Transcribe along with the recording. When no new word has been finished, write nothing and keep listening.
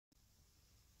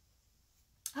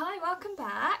Hi, welcome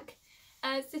back.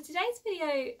 So today's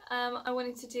video I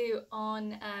wanted to do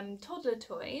on toddler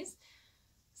toys.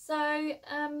 So I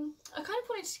kind of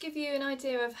wanted to give you an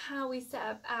idea of how we set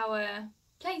up our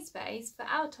play space for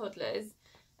our toddlers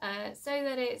so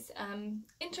that it's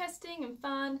interesting and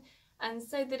fun, and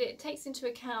so that it takes into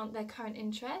account their current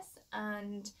interests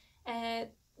and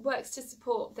works to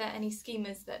support any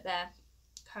schemas that they're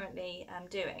currently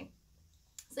doing.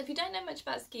 So if you don't know much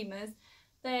about schemas,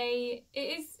 it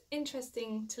is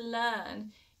interesting to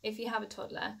learn if you have a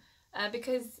toddler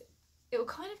because it will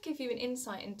kind of give you an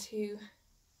insight into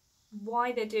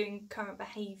why they're doing current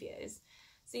behaviours.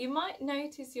 So you might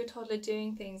notice your toddler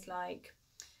doing things like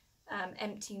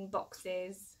emptying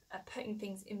boxes, putting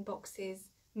things in boxes,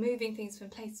 moving things from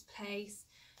place to place,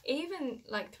 even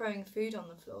like throwing food on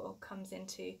the floor comes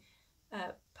into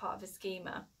part of a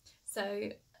schema.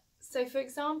 So for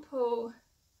example,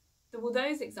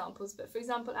 those examples, but for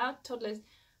example, our daughter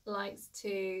likes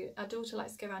to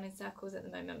go around in circles at the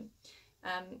moment.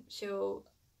 She'll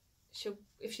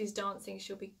if she's dancing,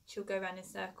 she'll go around in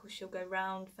circles, she'll go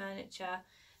round furniture,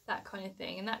 that kind of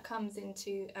thing, and that comes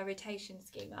into a rotation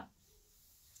schema.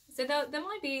 So there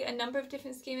might be a number of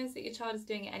different schemas that your child is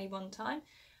doing at any one time,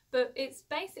 but it's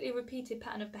basically a repeated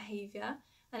pattern of behaviour,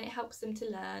 and it helps them to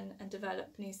learn and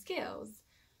develop new skills.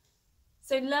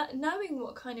 So knowing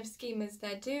what kind of schemas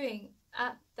they're doing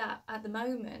at the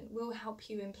moment will help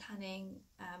you in planning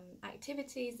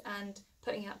activities and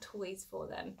putting out toys for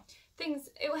them. It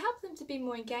will help them to be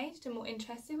more engaged and more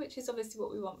interested, which is obviously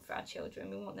what we want for our children.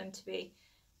 We want them to be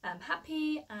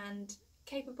happy and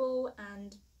capable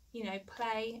and, you know,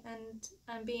 play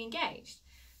and be engaged.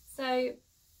 So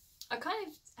I kind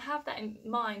of have that in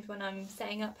mind when I'm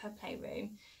setting up her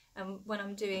playroom and when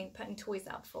I'm putting toys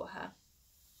out for her.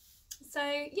 So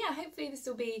yeah, hopefully this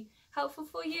will be helpful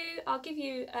for you. I'll give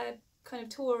you a kind of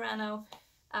tour around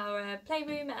our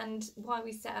playroom and why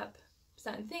we set up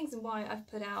certain things and why I've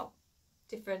put out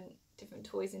different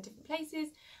toys in different places,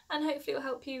 and hopefully it will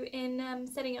help you in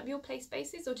setting up your play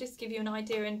spaces, or just give you an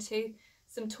idea into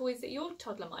some toys that your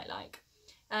toddler might like.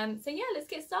 So yeah, let's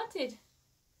get started.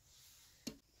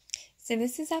 So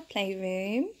this is our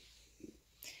playroom.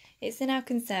 It's in our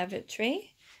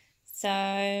conservatory, so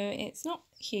it's not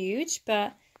huge,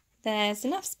 but there's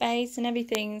enough space and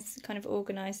everything's kind of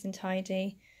organised and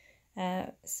tidy,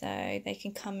 so they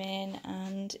can come in,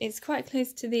 and it's quite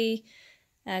close to the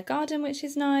garden, which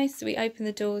is nice. So we open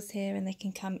the doors here and they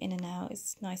can come in and out.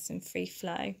 It's nice and free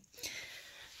flow.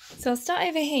 So I'll start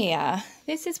over here.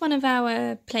 This is one of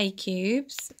our play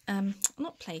cubes,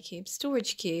 not play cubes,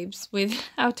 storage cubes with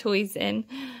our toys in.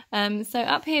 So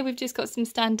up here we've just got some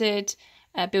standard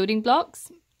building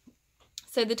blocks.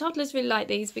 So the toddlers really like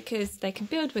these because they can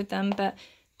build with them, but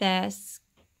they're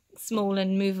small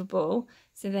and movable,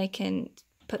 so they can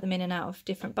put them in and out of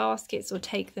different baskets or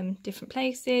take them different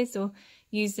places or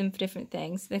use them for different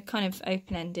things. They're kind of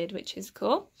open-ended, which is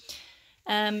cool.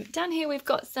 Down here we've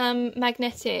got some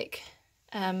magnetic,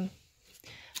 I don't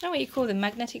know what you call them,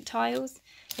 magnetic tiles.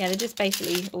 Yeah, they just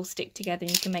basically all stick together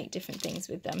and you can make different things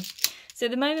with them. So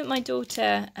at the moment my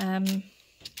daughter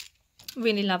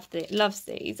really loves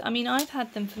these. I mean, I've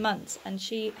had them for months and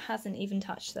she hasn't even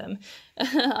touched them.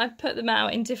 I've put them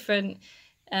out in different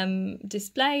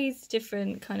displays,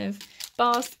 different kind of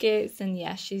baskets, and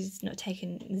yeah, she's not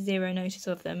taken zero notice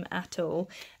of them at all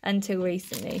until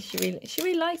recently. She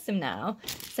really likes them now,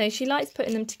 so she likes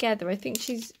putting them together. I think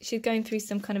she's going through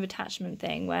some kind of attachment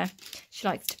thing where she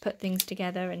likes to put things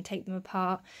together and take them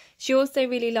apart. She also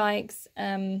really likes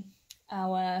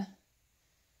our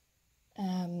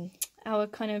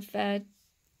kind of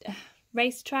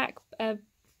racetrack,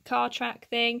 car track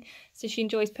thing, so she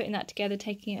enjoys putting that together,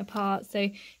 taking it apart. So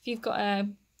if you've got a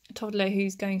toddler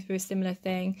who's going through a similar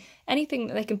thing, anything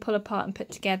that they can pull apart and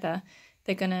put together,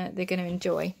 they're gonna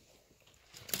enjoy.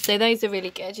 So those are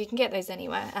really good. You can get those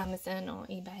anywhere, Amazon or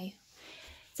eBay.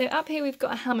 So up here we've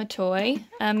got a hammer toy.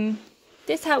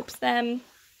 This helps them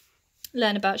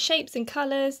learn about shapes and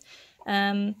colours.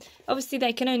 Obviously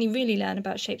they can only really learn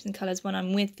about shapes and colours when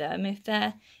I'm with them. If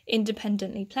they're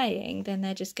independently playing, then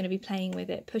they're just going to be playing with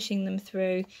it, pushing them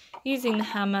through, using the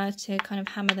hammer to kind of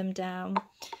hammer them down,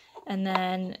 and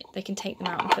then they can take them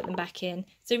out and put them back in.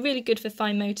 So really good for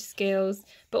fine motor skills,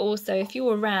 but also if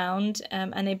you're around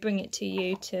and they bring it to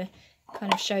you to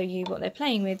kind of show you what they're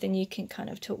playing with, then you can kind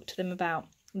of talk to them about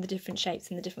the different shapes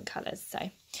and the different colours. So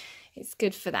it's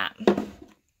good for that.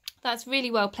 That's really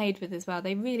well played with as well.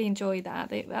 They really enjoy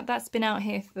that. That's been out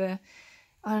here for,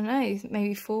 I don't know,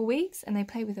 maybe 4 weeks, and they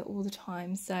play with it all the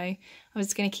time. So I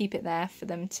was going to keep it there for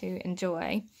them to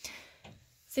enjoy.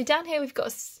 So down here we've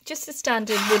got just a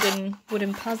standard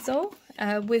wooden puzzle.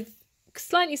 with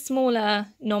slightly smaller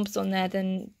knobs on there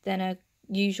than a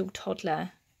usual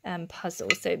toddler puzzle,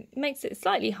 so it makes it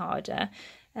slightly harder.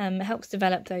 It helps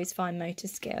develop those fine motor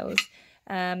skills,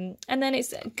 and then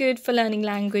it's good for learning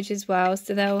language as well,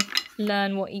 so they'll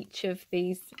learn what each of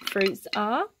these fruits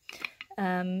are.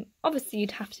 Obviously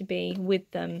you'd have to be with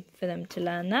them for them to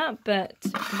learn that, but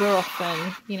we're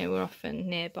often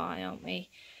nearby, aren't we?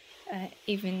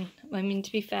 Even, I mean,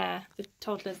 to be fair, the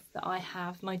toddlers that I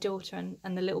have, my daughter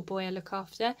and the little boy I look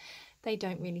after, they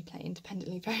don't really play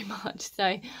independently very much, so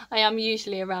I am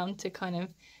usually around to kind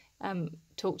of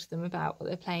talk to them about what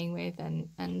they're playing with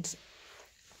and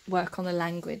work on the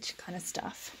language kind of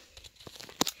stuff.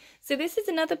 So this is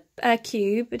another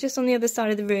cube, but just on the other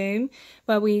side of the room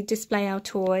where we display our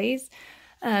toys.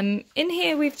 In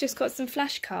here we've just got some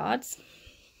flashcards.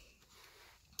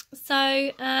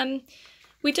 So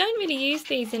we don't really use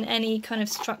these in any kind of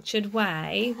structured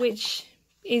way, which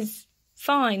is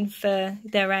fine for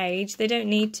their age. They don't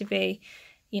need to be,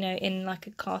 in like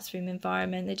a classroom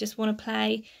environment. They just want to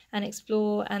play and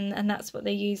explore, and that's what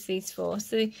they use these for.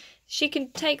 So she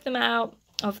can take them out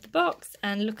of the box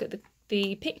and look at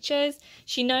the pictures.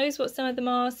 She knows what some of them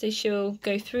are, so she'll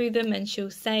go through them and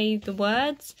she'll say the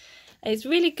words. It's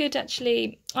really good,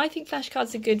 actually. I think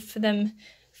flashcards are good for them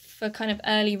for kind of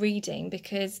early reading,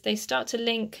 because they start to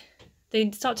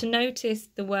notice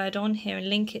the word on here and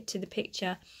link it to the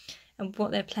picture and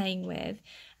what they're playing with.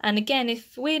 And again,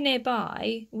 if we're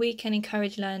nearby, we can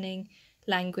encourage learning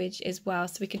language as well,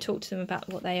 so we can talk to them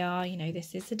about what they are.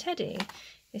 This is a teddy,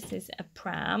 this is a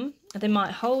pram. They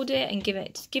might hold it and give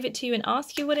it to you and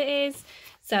ask you what it is.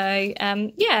 So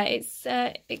yeah,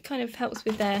 it kind of helps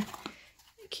with their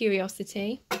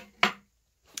curiosity.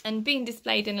 And being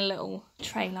displayed in a little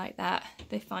tray like that,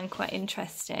 they find quite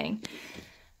interesting.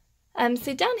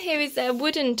 So down here is a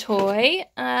wooden toy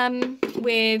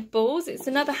with balls. It's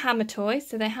another hammer toy,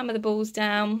 so they hammer the balls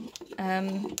down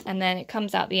and then it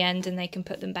comes out the end and they can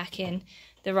put them back in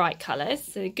the right colours.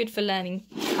 So good for learning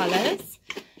colours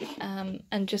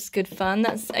and just good fun.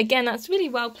 That's really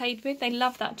well played with. They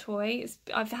love that toy.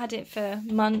 I've had it for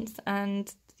months,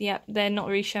 and yeah, they're not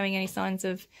really showing any signs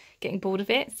of getting bored of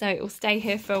it, so it will stay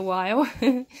here for a while.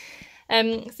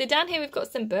 So down here we've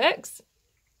got some books.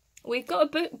 We've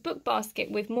got a book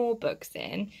basket with more books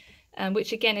in,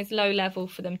 which again is low level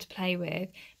for them to play with,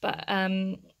 but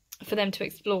for them to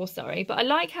explore, sorry. But I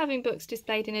like having books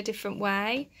displayed in a different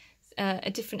way,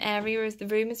 a different area as the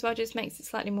room as well, just makes it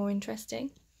slightly more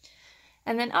interesting.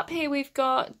 And then up here we've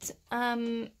got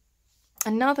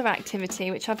another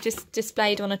activity which I've just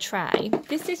displayed on a tray.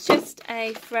 This is just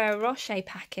a Ferrero Rocher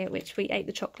packet which we ate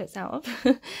the chocolates out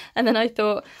of and then I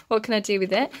thought, what can I do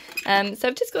with it? So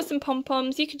I've just got some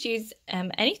pom-poms. You could use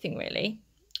anything really,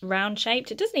 round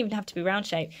shaped. It doesn't even have to be round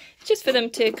shaped, it's just for them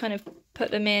to kind of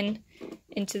put them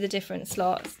into the different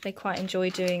slots. They quite enjoy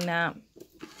doing that.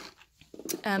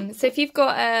 So if you've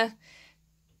got a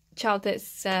child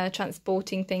that's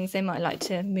transporting things, they might like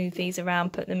to move these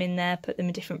around, put them in there, put them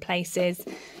in different places,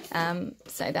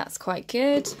 so that's quite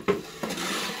good.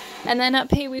 And then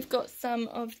up here we've got some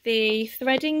of the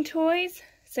threading toys.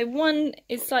 So one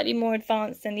is slightly more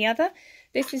advanced than the other.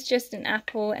 This is just an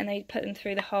apple and they put them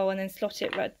through the hole and then slot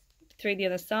it right through the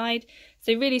other side,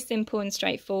 so really simple and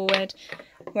straightforward.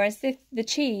 Whereas the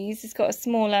cheese has got a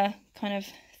smaller kind of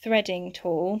threading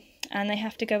tool and they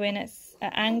have to go in at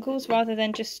angles rather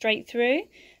than just straight through,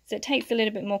 so it takes a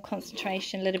little bit more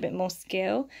concentration, a little bit more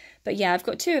skill. But yeah, I've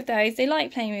got two of those. They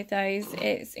like playing with those.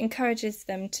 It encourages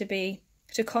them to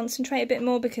concentrate a bit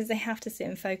more because they have to sit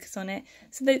and focus on it.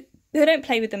 So they don't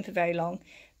play with them for very long,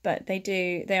 but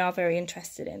they are very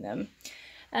interested in them.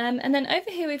 And then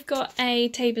over here we've got a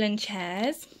table and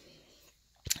chairs.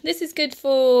 This is good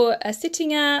for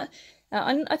sitting at.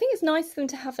 I think it's nice for them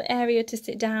to have an area to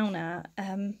sit down at.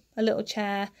 A little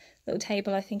chair, little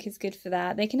table, I think is good for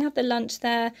that. They can have their lunch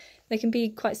there. They can be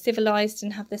quite civilised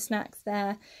and have their snacks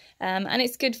there. And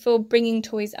it's good for bringing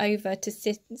toys over to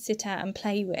sit at and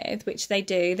play with, which they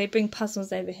do. They bring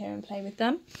puzzles over here and play with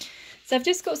them. So I've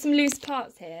just got some loose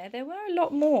parts here. There were a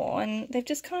lot more and they've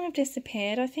just kind of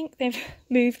disappeared. I think they've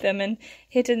moved them and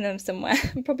hidden them somewhere.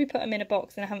 Probably put them in a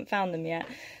box and I haven't found them yet.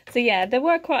 So yeah, there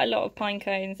were quite a lot of pine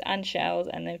cones and shells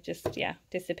and they've just, yeah,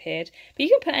 disappeared. But you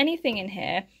can put anything in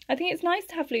here. I think it's nice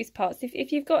to have loose parts.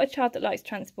 If you've got a child that likes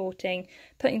transporting,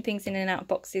 putting things in and out of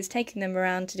boxes, taking them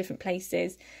around to different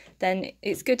places, then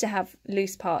it's good to have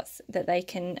loose parts that they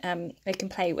can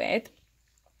play with.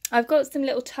 I've got some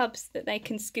little tubs that they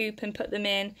can scoop and put them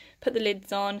in, put the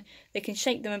lids on. They can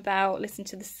shake them about, listen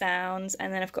to the sounds,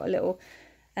 and then I've got a little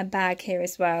bag here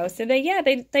as well. So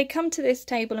they come to this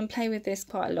table and play with this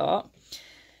quite a lot.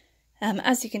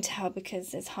 as you can tell,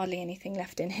 because there's hardly anything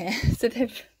left in here. So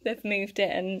they've moved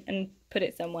it and put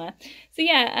it somewhere. So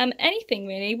yeah, anything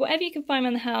really, whatever you can find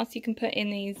around the house, you can put in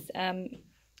these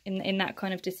in that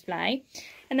kind of display.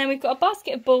 And then we've got a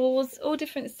basket of balls, all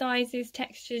different sizes,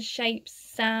 textures, shapes,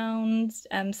 sounds.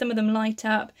 Some of them light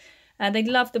up. They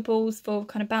love the balls for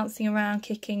kind of bouncing around,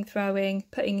 kicking, throwing,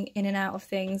 putting in and out of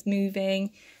things,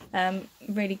 moving.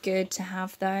 Really good to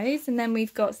have those. And then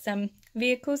we've got some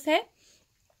vehicles here.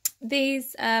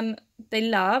 These they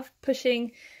love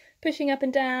pushing up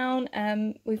and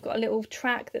down. We've got a little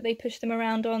track that they push them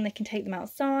around on. They can take them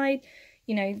outside.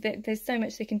 You know, there's so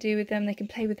much they can do with them. They can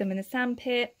play with them in the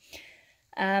sandpit.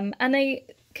 And they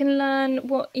can learn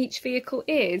what each vehicle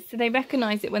is. So they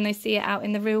recognise it when they see it out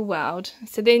in the real world.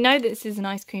 So they know that this is an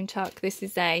ice cream truck. This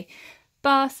is a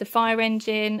bus, a fire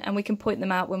engine, and we can point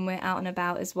them out when we're out and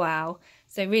about as well.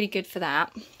 So really good for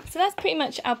that. So that's pretty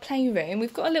much our playroom.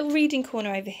 We've got a little reading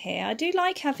corner over here. I do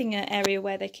like having an area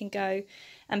where they can go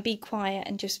and be quiet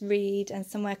and just read, and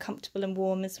somewhere comfortable and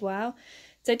warm as well.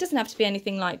 So it doesn't have to be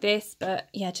anything like this, but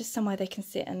yeah, just somewhere they can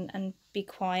sit and be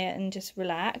quiet and just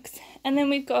relax. And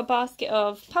then we've got a basket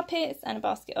of puppets and a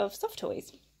basket of soft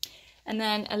toys. And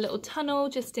then a little tunnel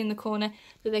just in the corner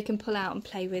that they can pull out and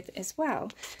play with as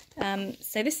well.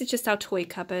 So this is just our toy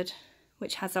cupboard,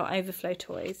 which has our overflow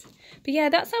toys. But yeah,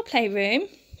 that's our playroom.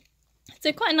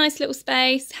 So quite a nice little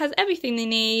space, has everything they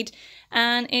need,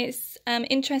 and it's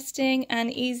interesting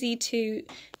and easy to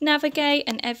navigate,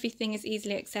 and everything is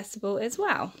easily accessible as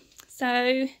well.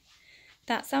 So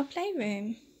that's our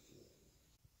playroom.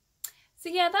 So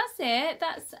yeah, that's it.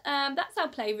 That's our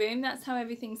playroom. That's how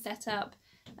everything's set up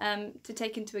to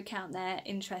take into account their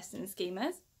interests and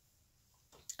schemas.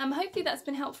 Hopefully that's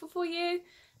been helpful for you.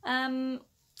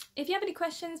 If you have any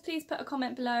questions, please put a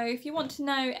comment below. If you want to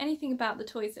know anything about the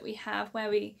toys that we have, where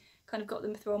we kind of got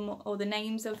them from, or the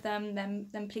names of them,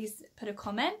 then please put a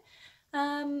comment.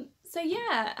 So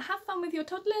yeah, have fun with your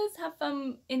toddlers, have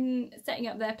fun in setting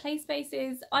up their play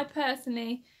spaces. I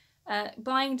personally,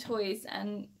 buying toys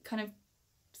and kind of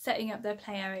setting up their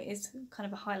play area is kind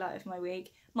of a highlight of my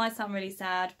week. Might sound really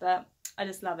sad, but I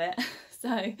just love it.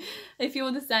 So if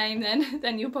you're the same,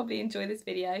 then you'll probably enjoy this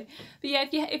video. But yeah,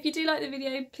 if you do like the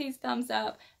video, please thumbs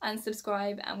up and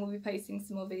subscribe, and we'll be posting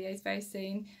some more videos very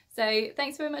soon. So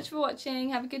thanks very much for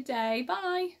watching. Have a good day.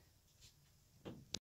 Bye.